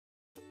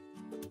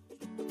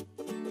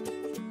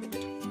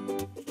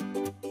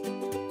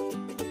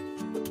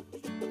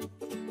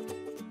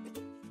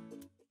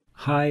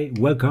Hi,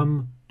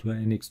 welcome to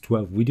an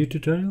NX12 video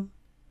tutorial.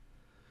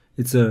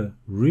 It's a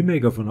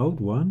remake of an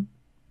old one,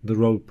 the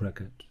roll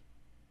bracket.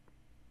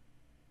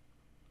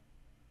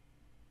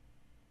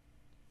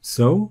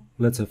 So,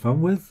 let's have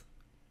fun with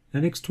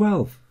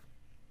NX12.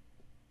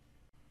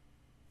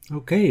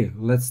 Okay,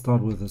 let's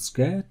start with a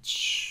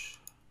sketch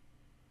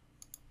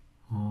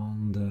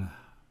on the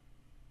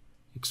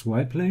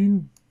XY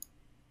plane.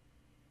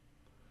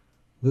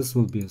 This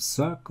will be a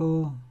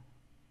circle.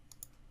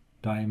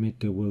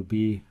 Diameter will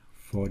be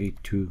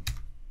 42.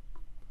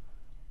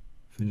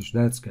 Finish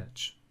that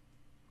sketch.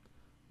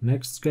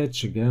 Next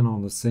sketch again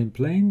on the same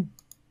plane.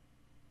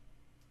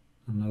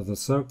 Another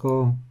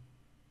circle.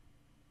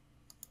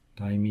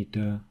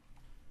 Diameter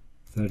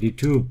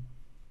 32.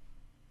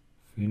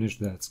 Finish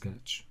that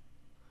sketch.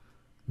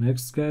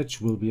 Next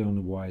sketch will be on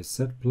the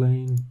YZ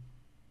plane.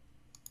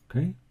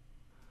 Okay.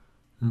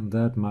 And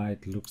that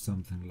might look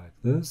something like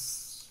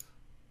this.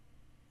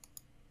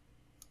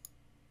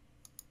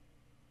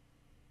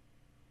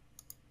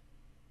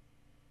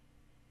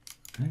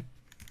 Okay.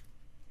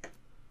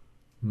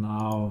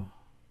 Now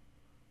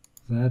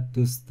that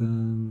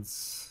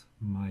distance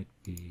might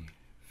be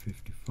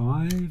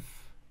 55.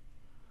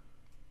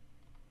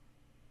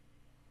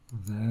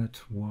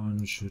 That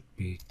one should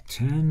be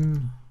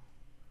 10.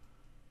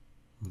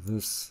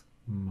 This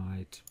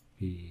might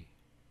be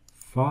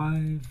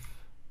 5.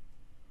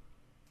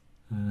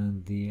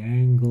 And the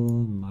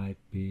angle might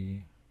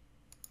be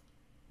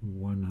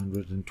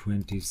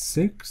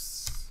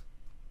 126.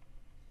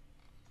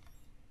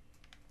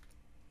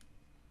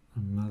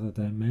 Another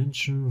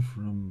dimension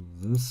from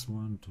this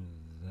one to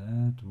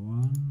that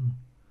one,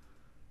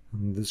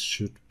 and this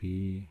should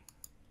be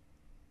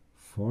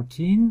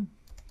 14,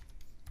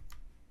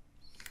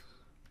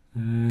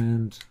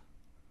 and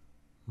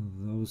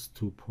those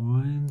 2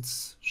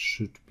 points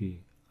should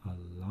be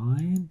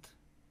aligned.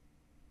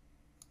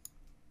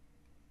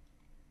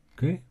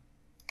 Okay,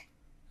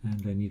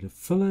 and I need a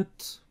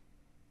fillet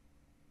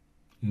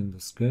in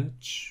the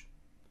sketch.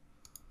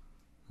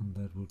 And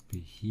that would be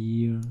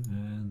here,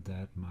 and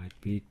that might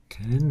be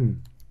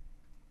 10.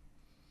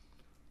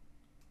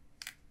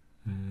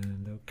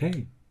 And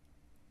okay,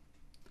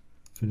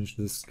 finish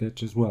this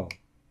sketch as well.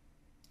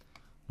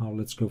 Now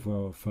let's go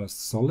for our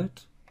first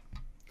solid.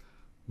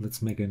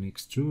 Let's make an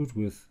extrude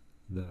with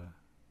the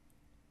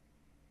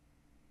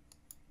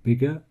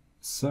bigger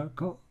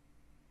circle,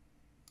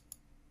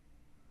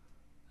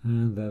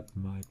 and that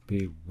might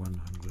be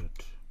 100.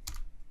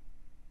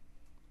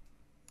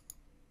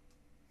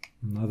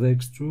 Another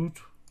extrude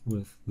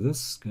with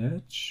this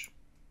sketch,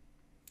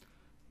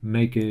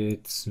 make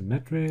it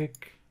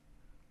symmetric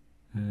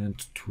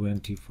and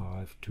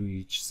 25 to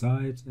each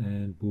side,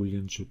 and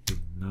boolean should be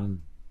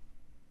none.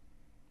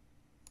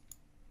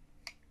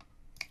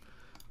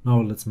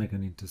 Now let's make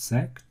an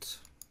intersect,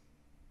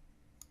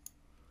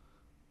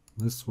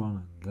 this one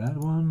and that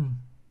one,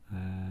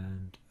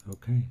 and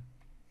okay.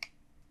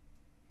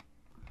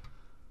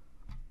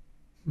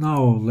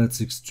 Now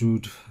let's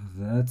extrude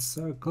that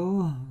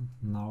circle.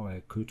 Now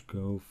I could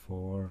go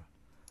for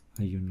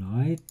a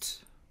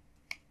unite,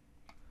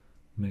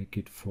 make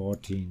it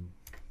 14,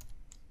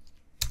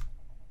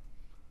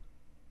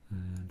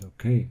 and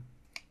okay.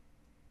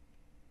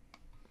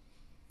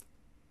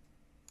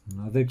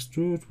 Another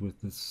extrude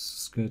with this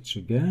sketch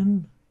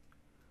again,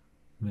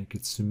 make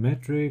it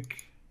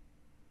symmetric,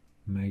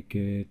 make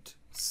it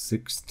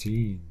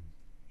 16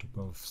 to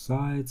both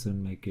sides,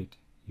 and make it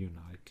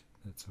unite.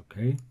 That's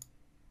okay.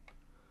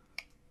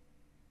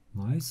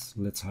 Nice.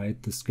 Let's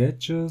hide the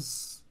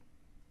sketches.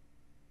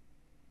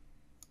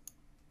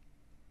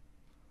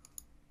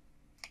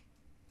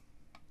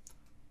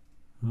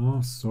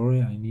 Oh,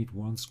 sorry, I need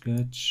one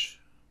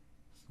sketch.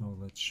 So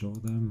let's show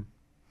them.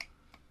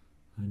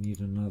 I need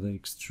another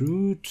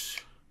extrude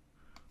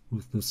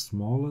with the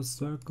smaller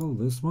circle,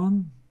 this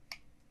one.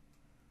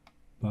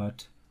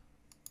 But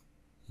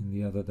in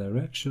the other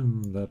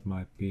direction, that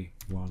might be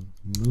 1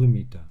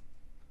 millimeter.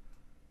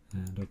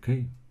 And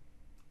okay.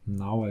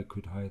 Now I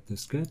could hide the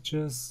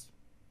sketches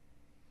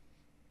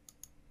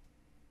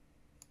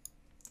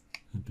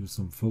and do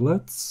some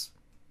fillets.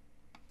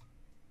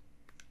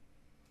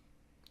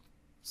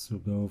 So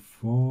go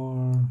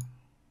for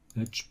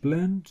edge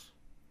blend,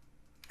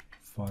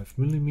 5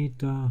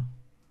 millimeter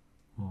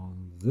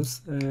on this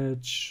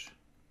edge,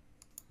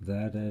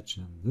 that edge,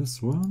 and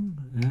this one,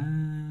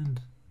 and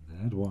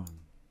that one.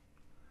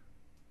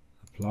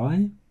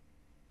 Apply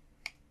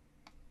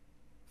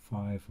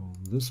 5 on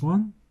this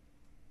one.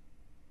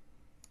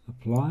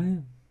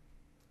 Apply,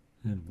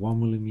 and 1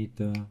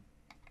 millimeter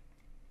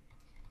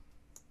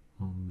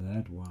on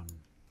that one.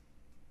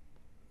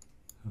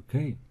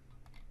 Okay,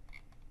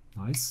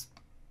 nice.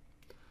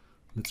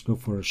 Let's go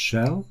for a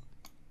shell.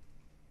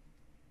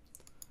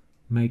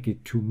 Make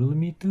it 2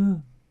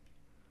 millimeter.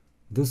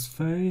 This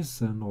face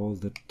and all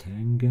the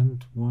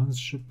tangent ones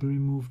should be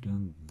removed,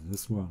 and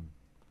this one.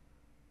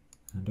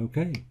 And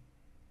okay,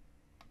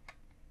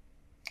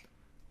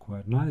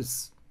 quite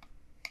nice.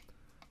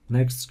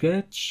 Next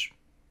sketch.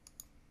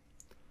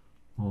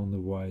 On the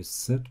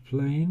YZ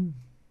plane,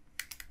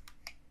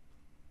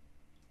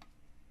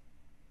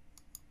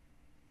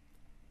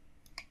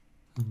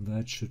 and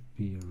that should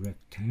be a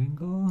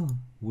rectangle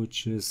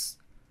which is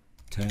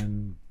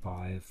 10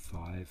 by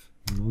 5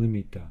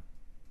 millimeter.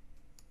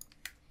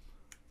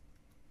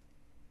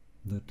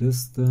 The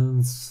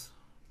distance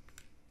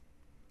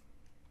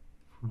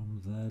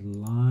from that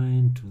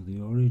line to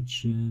the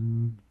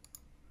origin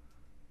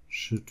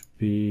should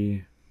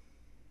be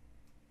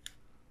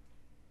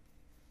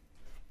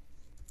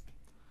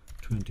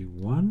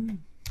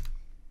 21,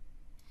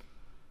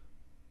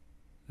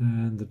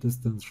 and the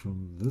distance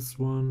from this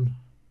one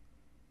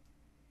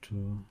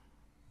to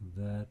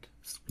that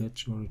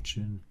sketch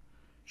origin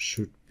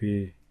should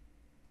be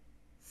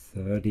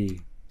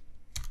 30.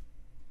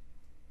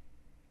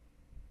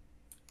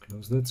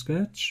 Close that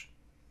sketch.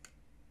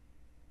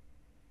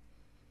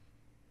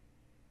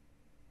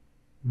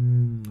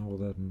 No,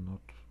 that's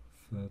not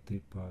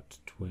 30 but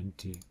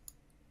 20.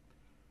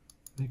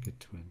 Make it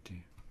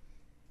 20.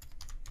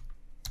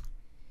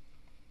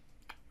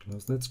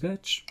 Close that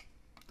sketch.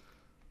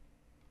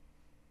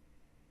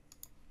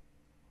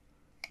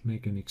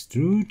 Make an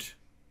extrude.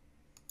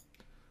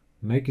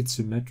 Make it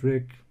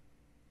symmetric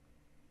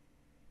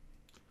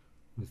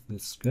with the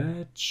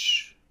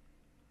sketch.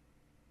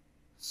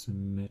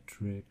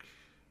 Symmetric.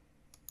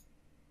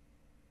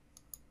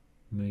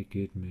 Make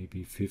it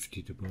maybe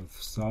 50 to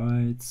both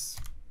sides.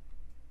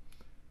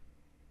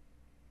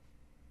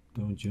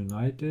 Don't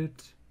unite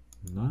it.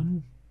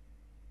 None.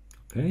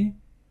 Okay.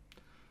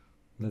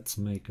 Let's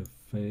make a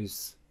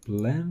face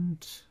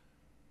blend.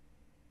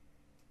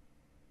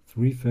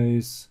 3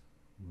 face.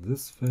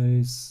 This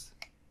face.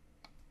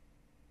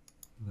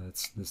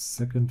 That's the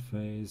second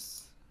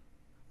face.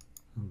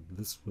 And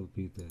this will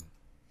be the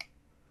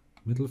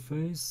middle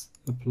face.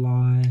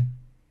 Apply.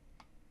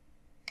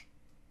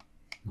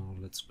 Now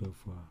let's go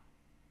for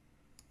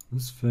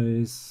this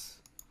face,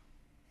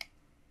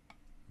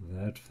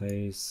 that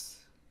face,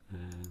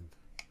 and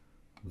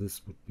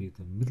this would be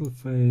the middle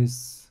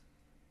face,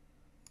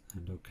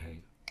 and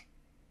okay.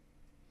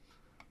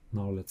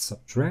 Now let's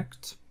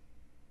subtract.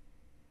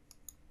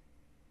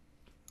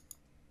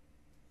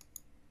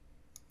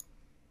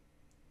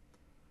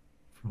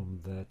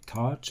 From that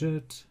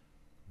target,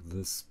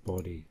 this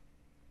body,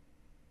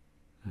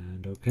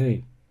 and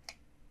okay.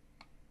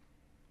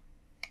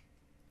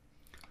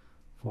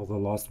 For the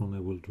last one I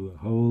will do a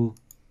hole.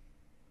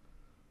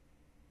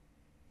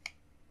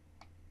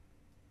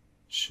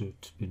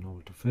 Should be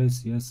normal to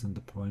face, yes, and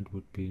the point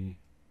would be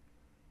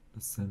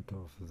the center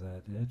of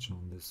that edge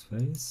on this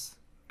face.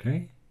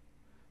 Okay.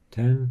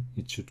 10,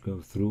 it should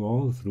go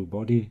through through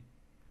body,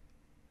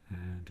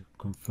 and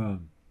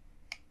confirm.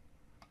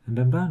 And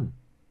I'm done.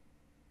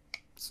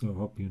 So I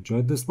hope you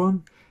enjoyed this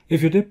one.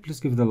 If you did, please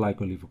give it a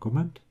like or leave a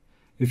comment.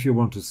 If you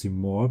want to see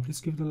more, please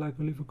give it a like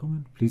or leave a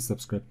comment. Please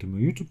subscribe to my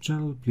YouTube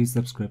channel. Please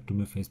subscribe to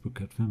my Facebook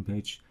cat fan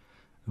page.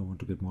 I want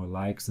to get more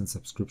likes and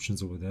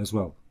subscriptions over there as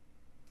well.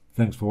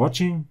 Thanks for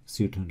watching.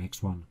 See you to the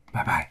next one.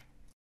 Bye bye.